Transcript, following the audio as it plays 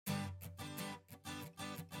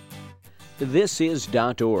This is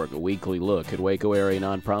 .org, a weekly look at Waco area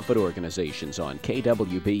nonprofit organizations on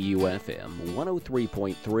KWBU-FM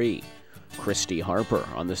 103.3. Christy Harper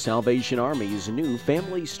on the Salvation Army's new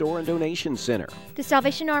Family Store and Donation Center. The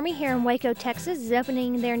Salvation Army here in Waco, Texas is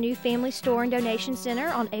opening their new Family Store and Donation Center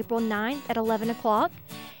on April 9th at 11 o'clock.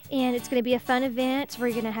 And it's going to be a fun event.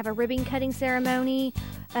 We're going to have a ribbon cutting ceremony,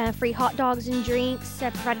 free hot dogs and drinks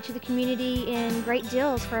provided to the community, and great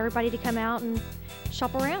deals for everybody to come out and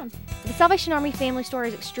shop around. The Salvation Army Family Store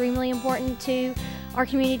is extremely important to our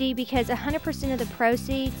community because 100% of the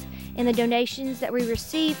proceeds and the donations that we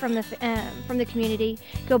receive from the community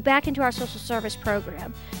go back into our social service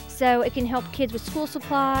program. So it can help kids with school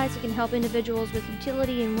supplies, it can help individuals with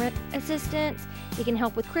utility and rent assistance, it can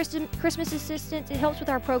help with Christmas assistance, it helps with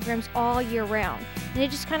our programs all year round. And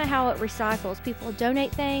it's just kind of how it recycles. People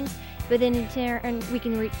donate things, but then in turn we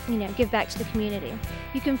can give back to the community.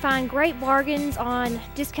 You can find great bargains on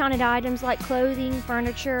discounted items like clothing,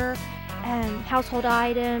 furniture, household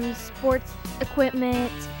items, sports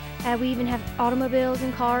equipment. We even have automobiles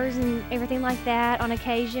and cars and everything like that on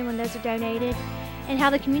occasion when those are donated. And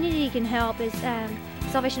how the community can help is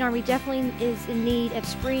Salvation Army definitely is in need of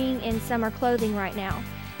spring and summer clothing right now,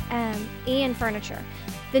 and furniture.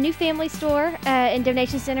 The new Family Store and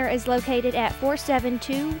Donation Center is located at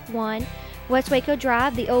 4721 West Waco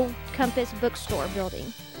Drive, the old Compass Bookstore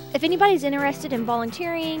building. If anybody's interested in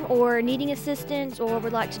volunteering or needing assistance or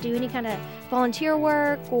would like to do any kind of volunteer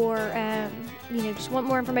work or just want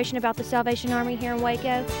more information about the Salvation Army here in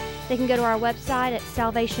Waco, they can go to our website at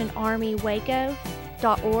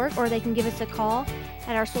salvationarmywaco.org, or they can give us a call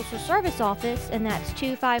at our social service office, and that's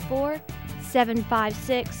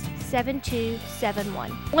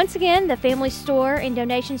 254-756-7271. Once again, the Family Store and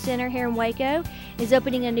Donation Center here in Waco is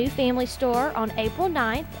opening a new family store on April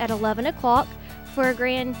 9th at 11 o'clock for a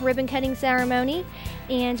grand ribbon cutting ceremony,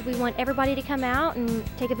 and we want everybody to come out and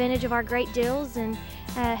take advantage of our great deals and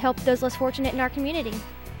help those less fortunate in our community.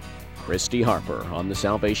 Christy Harper on the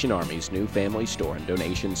Salvation Army's new Family Store and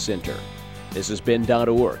Donation Center. This has been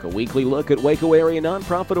 .org, a weekly look at Waco area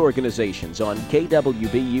nonprofit organizations on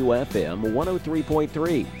KWBU-FM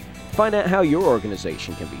 103.3. Find out how your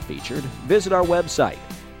organization can be featured. Visit our website,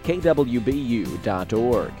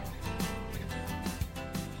 kwbu.org.